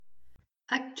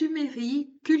Actu Mairie,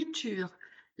 culture,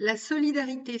 la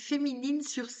solidarité féminine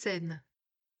sur scène.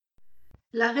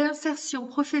 La réinsertion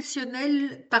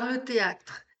professionnelle par le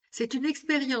théâtre. C'est une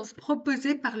expérience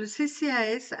proposée par le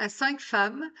CCAS à 5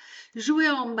 femmes, jouée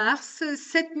en mars,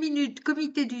 7 minutes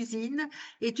comité d'usine,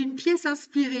 est une pièce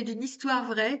inspirée d'une histoire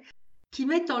vraie qui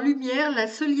met en lumière la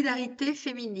solidarité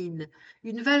féminine,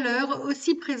 une valeur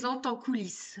aussi présente en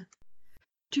coulisses.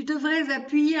 Tu devrais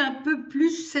appuyer un peu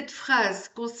plus cette phrase,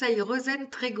 conseille Rosane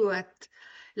Trégoat.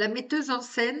 La metteuse en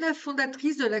scène,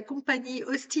 fondatrice de la compagnie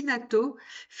Ostinato,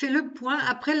 fait le point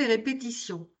après les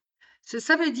répétitions. Ce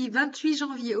samedi 28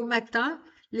 janvier au matin,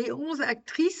 les 11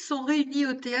 actrices sont réunies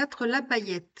au théâtre La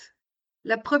Paillette.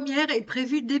 La première est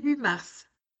prévue début mars.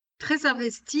 Très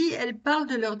investies, elles parlent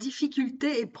de leurs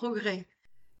difficultés et progrès.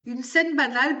 Une scène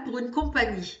banale pour une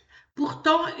compagnie.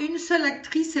 Pourtant, une seule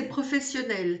actrice est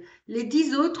professionnelle, les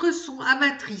 10 autres sont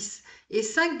amatrices et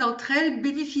 5 d'entre elles,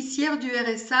 bénéficiaires du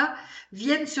RSA,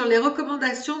 viennent sur les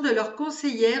recommandations de leur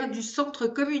conseillère du Centre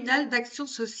communal d'action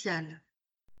sociale.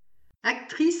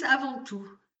 Actrice avant tout.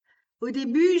 Au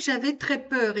début, j'avais très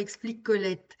peur, explique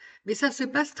Colette, mais ça se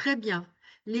passe très bien.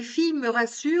 Les filles me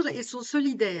rassurent et sont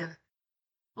solidaires.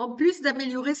 En plus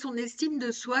d'améliorer son estime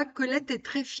de soi, Colette est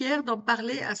très fière d'en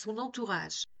parler à son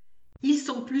entourage. Ils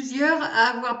sont plusieurs à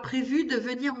avoir prévu de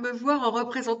venir me voir en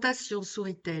représentation,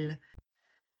 sourit-elle.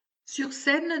 Sur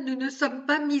scène, nous ne sommes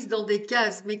pas mises dans des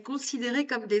cases, mais considérées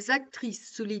comme des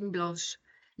actrices, souligne Blanche.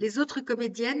 Les autres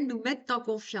comédiennes nous mettent en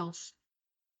confiance.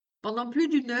 Pendant plus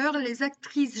d'une heure, les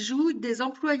actrices jouent des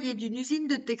employés d'une usine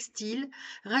de textile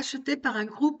rachetée par un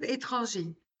groupe étranger.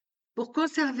 Pour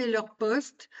conserver leur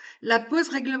poste, la pause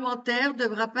réglementaire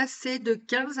devra passer de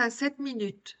 15 à 7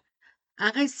 minutes. Un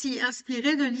récit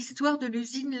inspiré de l'histoire de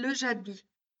l'usine Le Jaby.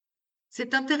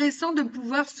 C'est intéressant de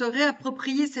pouvoir se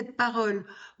réapproprier cette parole.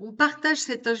 On partage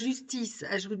cette injustice,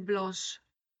 ajoute Blanche.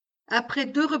 Après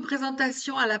 2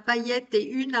 représentations à la Paillette et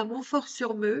une à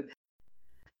Montfort-sur-Meux,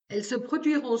 elles se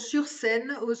produiront sur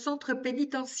scène au centre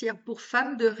pénitentiaire pour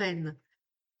femmes de Rennes.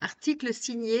 Article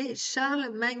signé Charles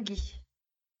Mingui.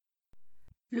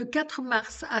 Le 4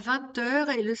 mars à 20 heures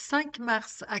et le 5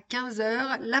 mars à 15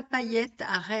 heures, La Paillette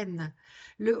à Rennes.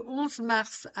 Le 11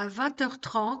 mars à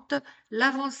 20h30,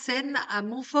 l'avant-scène à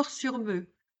Montfort-sur-Meux,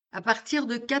 à partir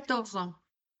de 14 ans.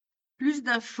 Plus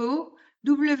d'infos,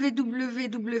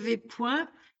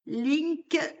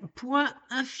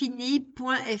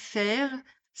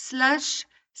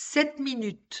 www.link.infini.fr/7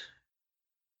 minutes.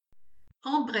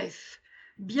 En bref,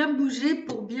 bien bouger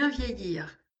pour bien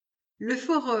vieillir. Le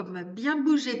forum Bien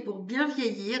bouger pour bien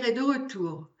vieillir est de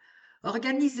retour.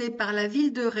 Organisé par la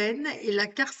ville de Rennes et la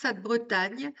CARSAT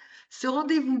Bretagne, ce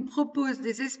rendez-vous propose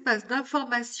des espaces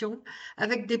d'information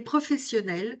avec des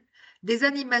professionnels, des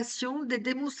animations, des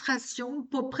démonstrations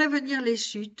pour prévenir les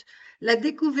chutes, la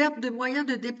découverte de moyens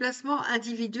de déplacement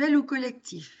individuels ou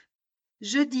collectifs.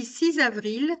 Jeudi 6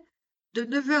 avril, de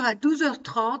 9h à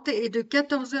 12h30 et de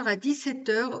 14h à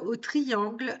 17h au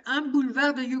Triangle, 1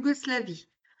 boulevard de Yougoslavie.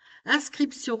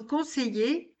 Inscription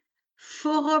conseillée,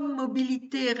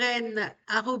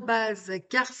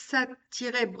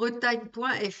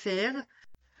 forummobilité-rennes@carsat-bretagne.fr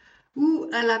ou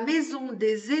à la Maison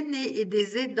des aînés et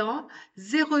des aidants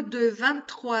 02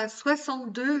 23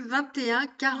 62 21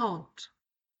 40.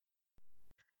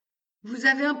 Vous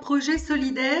avez un projet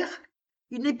solidaire?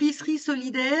 Une épicerie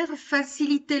solidaire?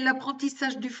 Faciliter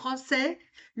l'apprentissage du français?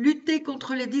 Lutter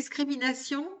contre les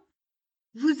discriminations?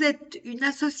 Vous êtes une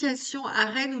association à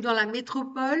Rennes ou dans la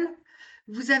métropole?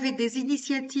 Vous avez des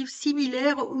initiatives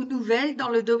similaires ou nouvelles dans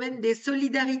le domaine des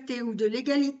solidarités ou de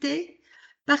l'égalité?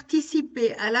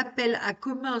 Participez à l'appel à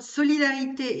commun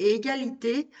Solidarité et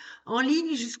Égalité en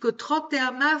ligne jusqu'au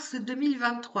 31 mars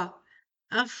 2023.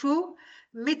 Info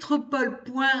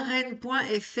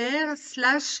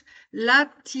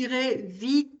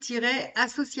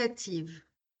métropole.rennes.fr/la-vie-associative.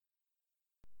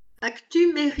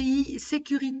 Actu Mairie,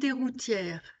 sécurité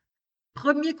routière.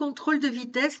 Premier contrôle de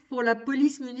vitesse pour la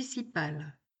police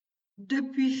municipale.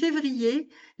 Depuis février,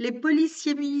 les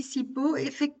policiers municipaux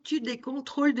effectuent des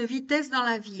contrôles de vitesse dans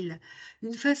la ville,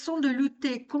 une façon de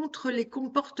lutter contre les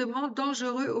comportements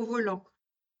dangereux au volant.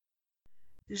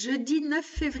 Jeudi 9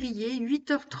 février,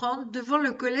 8h30, devant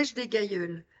le collège des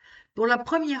Gailleuls. Pour la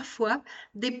première fois,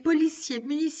 des policiers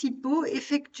municipaux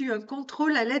effectuent un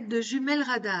contrôle à l'aide de jumelles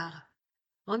radar.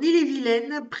 En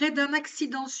Ille-et-Vilaine, près d'un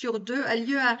accident sur 2 a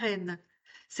lieu à Rennes.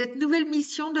 Cette nouvelle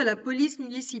mission de la police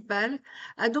municipale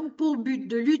a donc pour but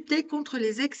de lutter contre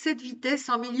les excès de vitesse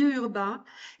en milieu urbain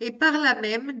et par là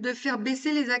même de faire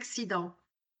baisser les accidents.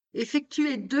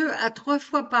 Effectués 2 à 3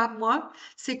 fois par mois,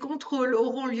 ces contrôles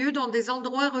auront lieu dans des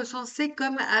endroits recensés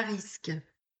comme à risque.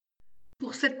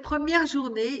 Pour cette première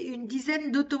journée, une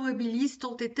dizaine d'automobilistes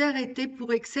ont été arrêtés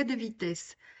pour excès de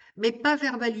vitesse, mais pas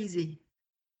verbalisés.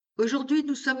 Aujourd'hui,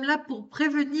 nous sommes là pour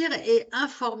prévenir et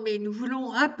informer. Nous voulons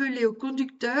rappeler aux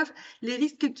conducteurs les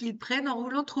risques qu'ils prennent en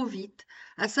roulant trop vite,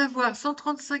 à savoir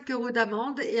 135 €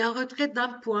 d'amende et un retrait d'un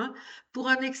point pour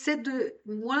un excès de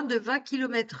moins de 20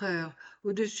 km/h,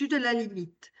 au-dessus de la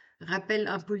limite, rappelle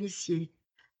un policier.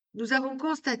 Nous avons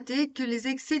constaté que les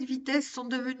excès de vitesse sont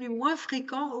devenus moins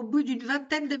fréquents au bout d'une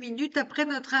vingtaine de minutes après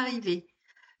notre arrivée.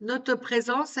 Notre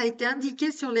présence a été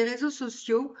indiquée sur les réseaux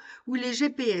sociaux ou les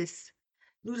GPS.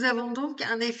 Nous avons donc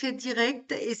un effet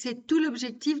direct et c'est tout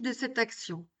l'objectif de cette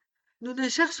action. Nous ne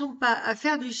cherchons pas à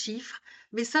faire du chiffre,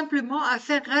 mais simplement à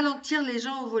faire ralentir les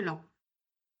gens au volant.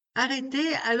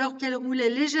 Arrêtée alors qu'elle roulait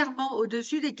légèrement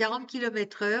au-dessus des 40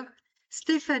 km/h,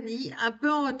 Stéphanie, un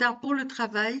peu en retard pour le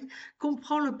travail,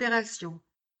 comprend l'opération.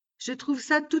 Je trouve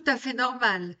ça tout à fait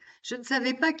normal. Je ne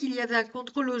savais pas qu'il y avait un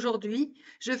contrôle aujourd'hui.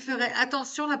 Je ferai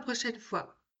attention la prochaine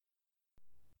fois.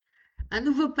 Un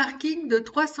nouveau parking de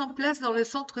 300 places dans le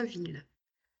centre-ville.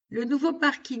 Le nouveau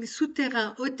parking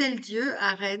souterrain Hôtel-Dieu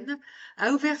à Rennes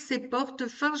a ouvert ses portes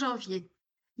fin janvier.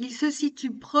 Il se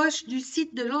situe proche du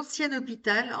site de l'ancien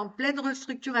hôpital en pleine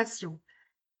restructuration.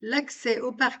 L'accès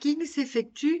au parking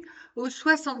s'effectue au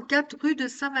 64 rue de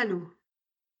Saint-Malo.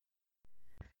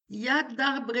 Yad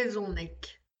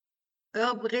d'Arbrezonek.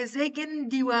 Brezegen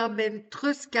diwarben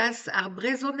truskas ar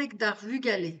brezonek dar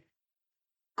vugale.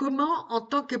 Comment, en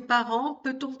tant que parent,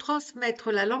 peut-on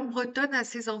transmettre la langue bretonne à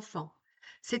ses enfants?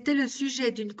 C'était le sujet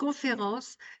d'une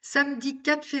conférence samedi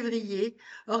 4 février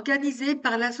organisée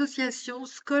par l'association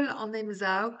Skol en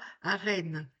Emzau à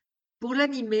Rennes. Pour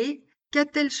l'animer,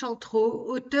 Catel Chantreau,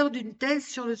 auteur d'une thèse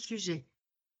sur le sujet.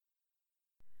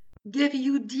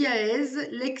 Geriou Diaez,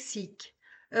 lexique.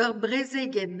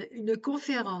 Brezegen, une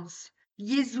conférence.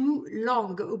 Jésus,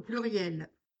 langue au pluriel.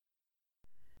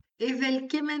 Evel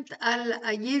kement al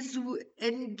a Jésus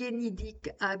engenidik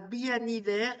a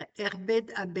bianiver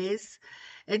erbed abes,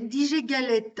 en dige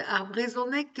galet ar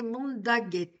brezonek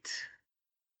mondaget.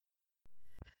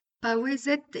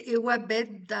 Paouezet e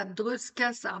oabet da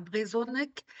druskas ar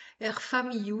brezonek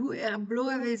familloù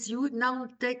bloavezioù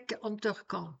naontek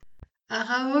anterkant.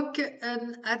 Araok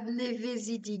en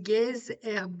adnevezidigez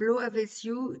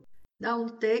bloavezioù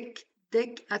naontek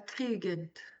dek a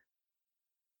triugent.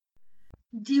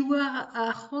 Diwar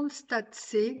a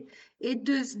Ronstadse et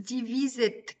deus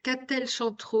divizet Catel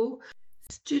Chantreau,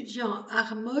 studiant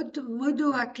ar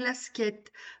modo a klasket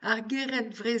ar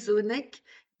geren vrezonek,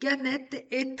 ganet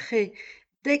etre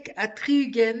dek a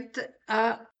triugent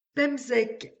a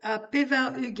pemzek a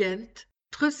pevar ugent,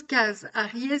 treuskaz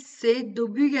ar yezse do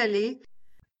bugale,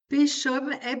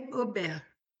 pechom eb ober.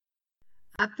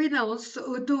 A penaos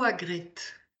o do a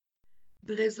gret.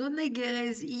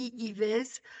 Brezonegerez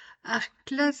ivez, ar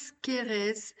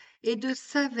klaskerez et de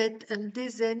savet un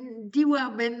dezen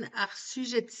diwarben ar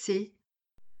sujetse,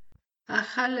 ar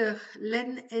c'haller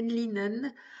len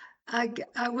enlinen, hag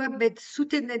awabet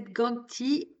soutenet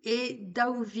ganti et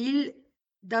daouvil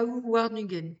daou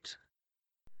warnugent.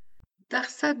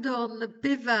 Darsadorn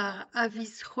pevar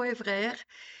avis c'hoevrer,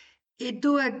 et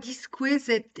do a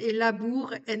diskwezet e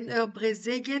labour en ur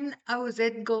brezegen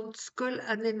aozet gant skol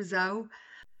anemzau,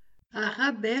 a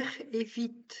raber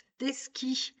evit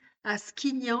deski a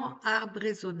skignan ar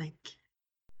brezonek.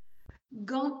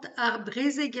 Gant ar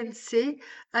brezegense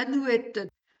anouet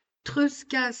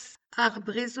treuskas ar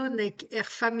brezonek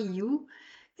familloù,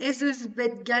 ez eus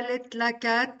bet galet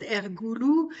lakat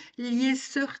goulou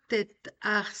liesseurtet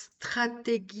ar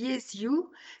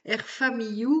strategiezioù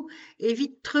familloù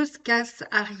evit treuskas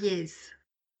ar yez.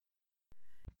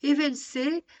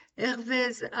 Evelse,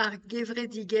 hervez ar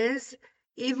gevredigez,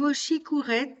 evo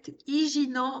chikouret,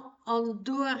 iginan an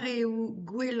doareou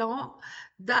gwelan,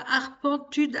 da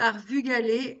arpentud ar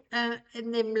vugale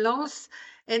en emlans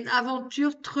en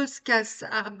aventure treuskas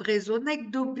ar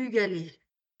brezonek do bugale.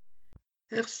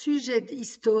 Ur sujet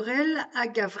historel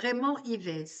hag a vraiment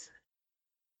ivez.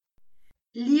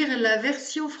 Lire la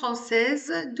version française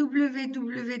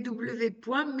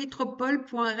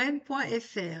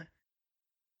www.métropole.rennes.fr.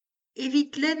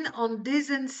 Évite-len en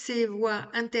désense voie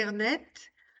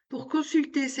Internet. Pour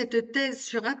consulter cette thèse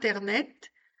sur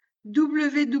Internet,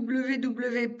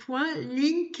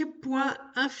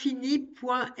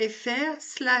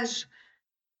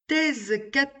 www.link.infini.fr/thèse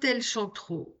Catel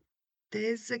Chantreau.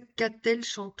 Thèse Catel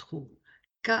Chantreau.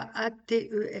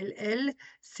 Katellchantreau.